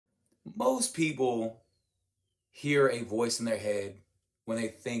Most people hear a voice in their head when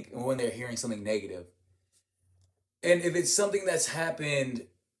they're hearing something negative. And if it's something that's happened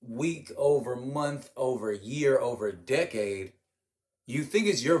week over month over year over decade, you think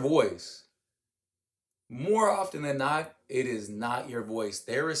it's your voice. More often than not, it is not your voice.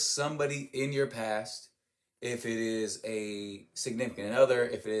 There is somebody in your past, if it is a significant other,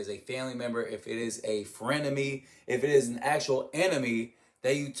 if it is a family member, if it is a frenemy, if it is an actual enemy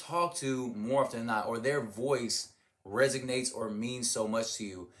that you talk to more often than not, or their voice resonates or means so much to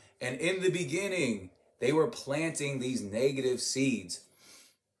you. And in the beginning, they were planting these negative seeds.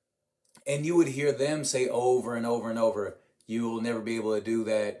 And you would hear them say over and over and over, you will never be able to do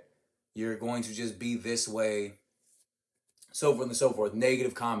that. You're going to just be this way, so forth and so forth.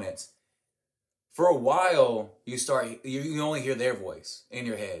 Negative comments. For a while, you only hear their voice in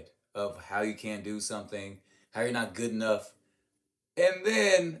your head of how you can't do something, how you're not good enough. And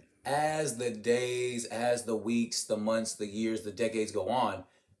then as the days, as the weeks, the months, the years, the decades go on,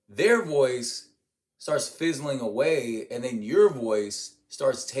 their voice starts fizzling away, and then your voice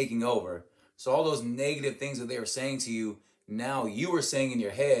starts taking over. So all those negative things that they were saying to you, now you were saying in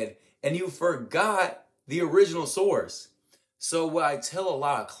your head, and you forgot the original source. So what I tell a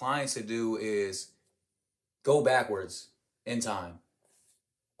lot of clients to do is go backwards in time.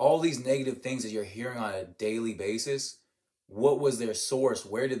 All these negative things that you're hearing on a daily basis, what was their source?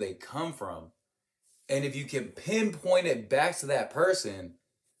 Where did they come from? And if you can pinpoint it back to that person,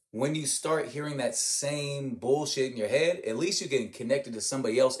 when you start hearing that same bullshit in your head, at least you can connect it to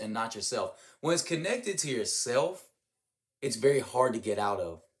somebody else and not yourself. When it's connected to yourself, it's very hard to get out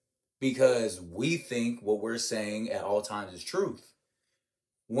of because we think what we're saying at all times is truth.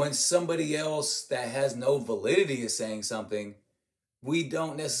 When somebody else that has no validity is saying something, we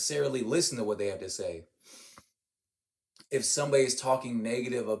don't necessarily listen to what they have to say. If somebody is talking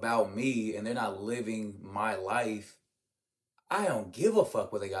negative about me and they're not living my life, I don't give a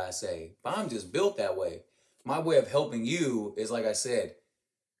fuck what they gotta say. I'm just built that way. My way of helping you is, like I said,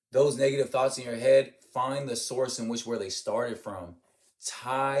 those negative thoughts in your head, find the source in which where they started from.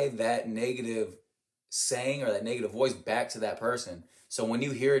 Tie that negative saying or that negative voice back to that person. So when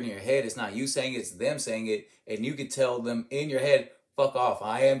you hear it in your head, it's not you saying it, it's them saying it, and you can tell them in your head, fuck off,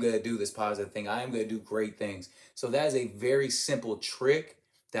 I am going to do this positive thing. I am going to do great things. So that is a very simple trick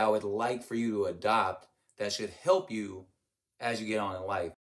that I would like for you to adopt that should help you as you get on in life.